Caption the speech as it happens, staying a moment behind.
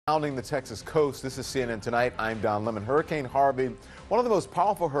Pounding the Texas coast. This is CNN Tonight. I'm Don Lemon. Hurricane Harvey, one of the most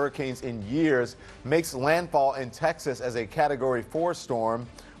powerful hurricanes in years, makes landfall in Texas as a Category 4 storm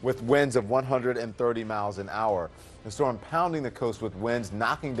with winds of 130 miles an hour. The storm pounding the coast with winds,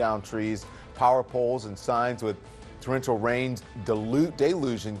 knocking down trees, power poles, and signs with torrential rain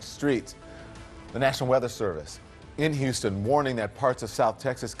deluging streets. The National Weather Service in Houston warning that parts of South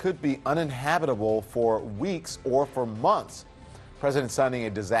Texas could be uninhabitable for weeks or for months. President signing a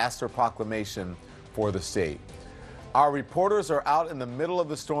disaster proclamation for the state. Our reporters are out in the middle of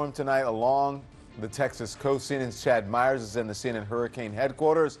the storm tonight along the Texas coast. CNN's Chad Myers is in the CNN Hurricane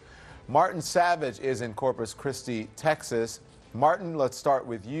headquarters. Martin Savage is in Corpus Christi, Texas. Martin, let's start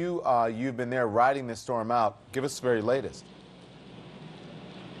with you. You've been there riding this storm out. Give us the very latest.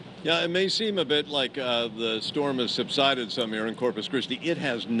 Yeah, it may seem a bit like the storm has subsided some here in Corpus Christi. It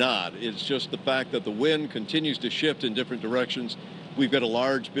has not. It's just the fact that the wind continues to shift in different directions. We've got a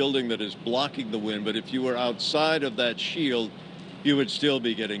large building that is blocking the wind, but if you were outside of that shield, you would still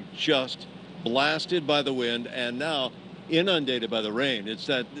be getting just blasted by the wind and now inundated by the rain. It's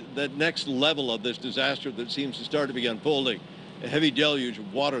that next level of this disaster that seems to start to be unfolding. A heavy deluge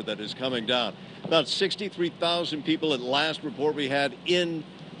of water that is coming down. About 63,000 people at last report we had in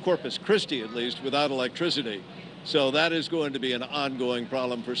Corpus Christi, at least, without electricity. So that is going to be an ongoing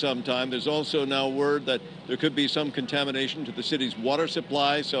problem for some time. There's also now word that there could be some contamination to the city's water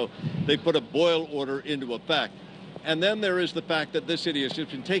supply, so they put a boil order into effect. And then there is the fact that this city has just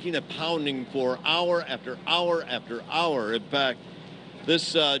been taking a pounding for hour after hour after hour. In fact,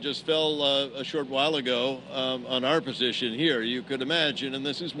 this just fell a short while ago on our position here. You could imagine, and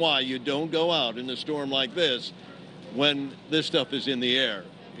this is why you don't go out in a storm like this when this stuff is in the air.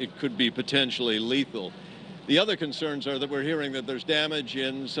 It could be potentially lethal. The other concerns are that we're hearing that there's damage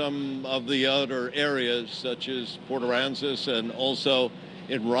in some of the other areas, such as Port Aransas and also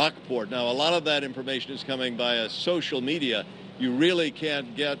in Rockport. Now, a lot of that information is coming via social media. You really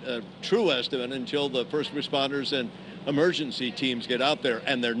can't get a true estimate until the first responders and emergency teams get out there,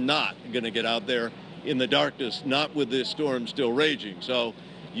 and they're not going to get out there in the darkness, not with this storm still raging. So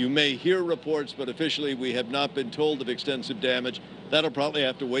you may hear reports, but officially we have not been told of extensive damage. That'll probably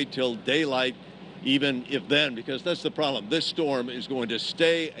have to wait till daylight, even if then, because that's the problem. This storm is going to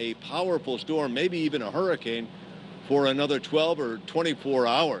stay a powerful storm, maybe even a hurricane, for another 12 or 24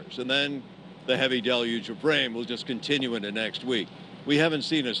 hours. And then the heavy deluge of rain will just continue into next week. We haven't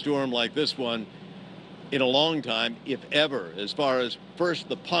seen a storm like this one in a long time, if ever, as far as first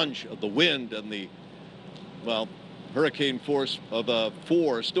the punch of the wind and the, well, hurricane force of a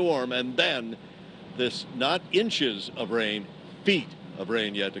 4 storm, and then this not inches of rain, feet of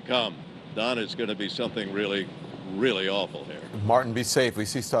rain yet to come. Don, it's going to be something really, really awful here. Martin, be safe. We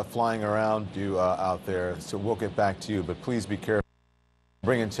see stuff flying around you out there, so we'll get back to you, but please be careful.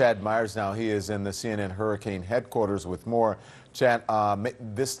 Bring in Chad Myers now. He is in the CNN Hurricane headquarters with more. Chad,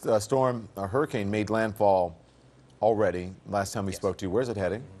 this storm, hurricane, made landfall already. Last time we spoke to you, where's it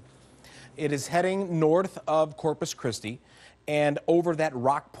heading? It is heading north of Corpus Christi and over that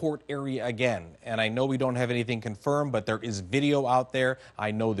Rockport area again. And I know we don't have anything confirmed, but there is video out there. I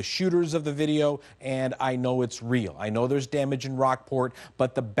know the shooters of the video, and I know it's real. I know there's damage in Rockport,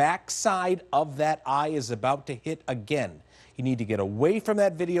 but the backside of that eye is about to hit again. You need to get away from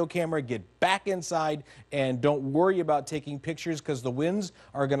that video camera, get back inside, and don't worry about taking pictures because the winds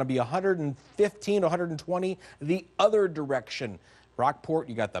are going to be 115, 120 the other direction. Rockport,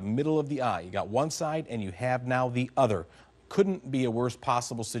 you got the middle of the eye. You got one side, and you have now the other. Couldn't be a worse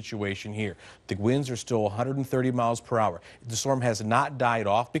possible situation here. The winds are still 130 miles per hour. The storm has not died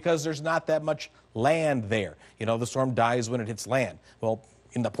off because there's not that much land there. You know, the storm dies when it hits land. Well,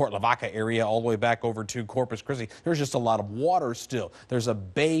 in the Port Lavaca area all the way back over to Corpus Christi, there's just a lot of water still. There's a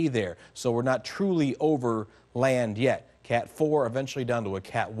bay there, so we're not truly over land yet. Cat 4 eventually down to a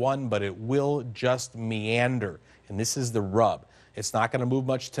Cat 1, but it will just meander, and this is the rub. It's not going to move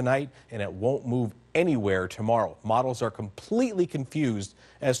much tonight, and it won't move anywhere tomorrow. Models are completely confused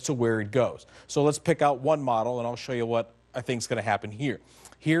as to where it goes. So let's pick out one model, and I'll show you what I think is going to happen here.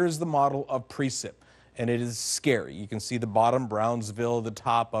 Here's the model of precip, and it is scary. You can see the bottom, Brownsville, the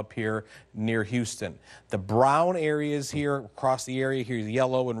top up here near Houston. The brown areas here across the area, here's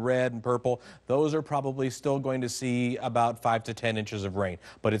yellow and red and purple, those are probably still going to see about 5 to 10 inches of rain.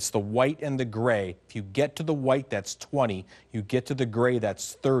 But it's the white and the gray. If you get to the white, that's 20. You get to the gray,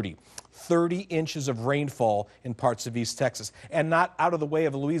 that's 30. 30 inches of rainfall in parts of East Texas, and not out of the way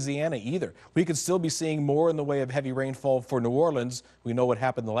of Louisiana either. We could still be seeing more in the way of heavy rainfall for New Orleans. We know what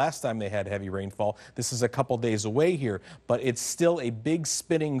happened the last time they had heavy rainfall. This is a couple days away here, but it's still a big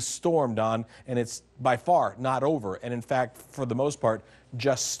spinning storm, Don, and it's by far not over. And in fact, for the most part,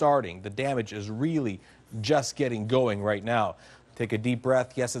 just starting. The damage is really just getting going right now. Take a deep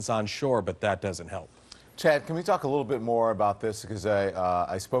breath. Yes, it's on shore, but that doesn't help. Chad, can we talk a little bit more about this? Because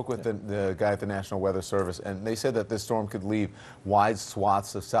I spoke with the guy at the National Weather Service, and they said that this storm could leave wide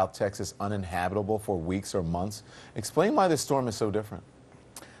swaths of South Texas uninhabitable for weeks or months. Explain why this storm is so different.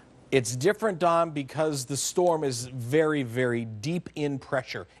 It's different, Don, because the storm is very, very deep in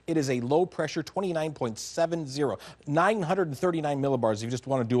pressure. It is a low pressure, 29.70, 939 millibars if you just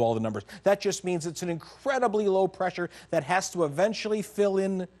want to do all the numbers. That just means it's an incredibly low pressure that has to eventually fill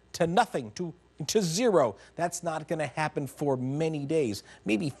in to nothing, to zero. That's not going to happen for many days,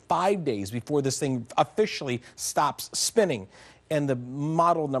 maybe 5 days before this thing officially stops spinning. And the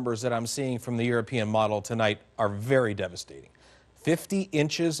model numbers that I'm seeing from the European model tonight are very devastating. 50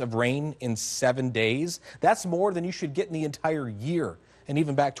 inches of rain in 7 days. That's more than you should get in the entire year. And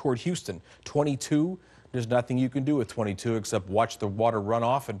even back toward Houston, 22, there's nothing you can do with 22 except watch the water run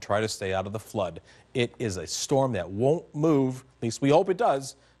off and try to stay out of the flood. It is a storm that won't move, at least we hope it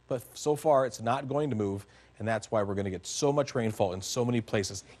does, but so far it's not going to move. And that's why we're going to get so much rainfall in so many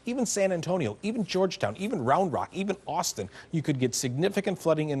places. Even San Antonio, even Georgetown, even Round Rock, even Austin. You could get significant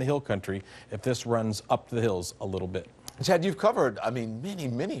flooding in the hill country if this runs up the hills a little bit. Chad, you've covered,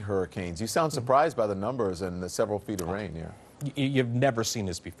 many hurricanes. You sound surprised by the numbers and the several feet of rain here. You've never seen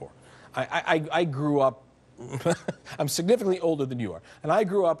this before. I grew up, I'm significantly older than you are, and I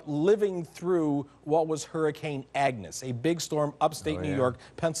grew up living through what was Hurricane Agnes, a big storm upstate New York,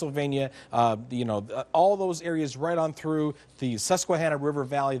 Pennsylvania, all those areas right on through the Susquehanna River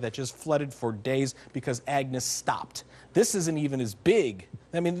Valley that just flooded for days because Agnes stopped. This isn't even as big.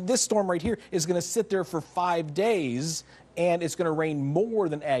 I mean, this storm right here is going to sit there for 5 days, and it's going to rain more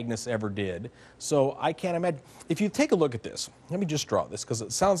than Agnes ever did. So I can't imagine. If you take a look at this, let me just draw this because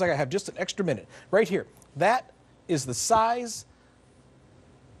it sounds like I have just an extra minute. Right here, that is the size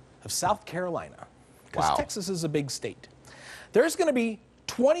of South Carolina, because Texas is a big state. There's going to be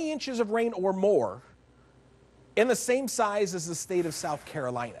 20 inches of rain or more in the same size as the state of South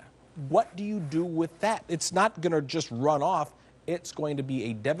Carolina. What do you do with that? It's not going to just run off. It's going to be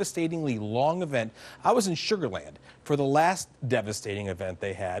a devastatingly long event. I was in Sugar Land for the last devastating event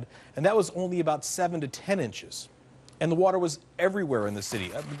they had, and that was only about 7 to 10 inches. And the water was everywhere in the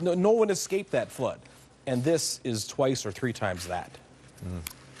city. No one escaped that flood. And this is twice or 3 times that.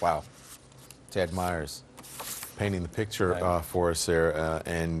 Wow. Chad Myers painting the picture for us there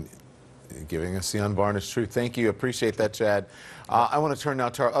and giving us the unvarnished truth. Thank you. Appreciate that, Chad. I want to turn now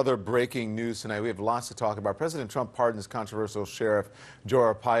to our other breaking news tonight. We have lots to talk about. President Trump pardons controversial Sheriff Joe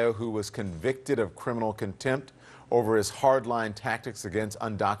Arpaio, who was convicted of criminal contempt over his hardline tactics against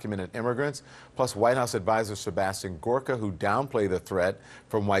undocumented immigrants. Plus, White House advisor Sebastian Gorka, who downplayed the threat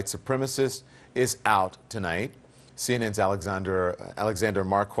from white supremacists, is out tonight. CNN's Alexander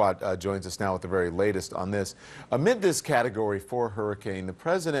Marquardt joins us now with the very latest on this. Amid this Category 4 hurricane, the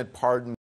president pardoned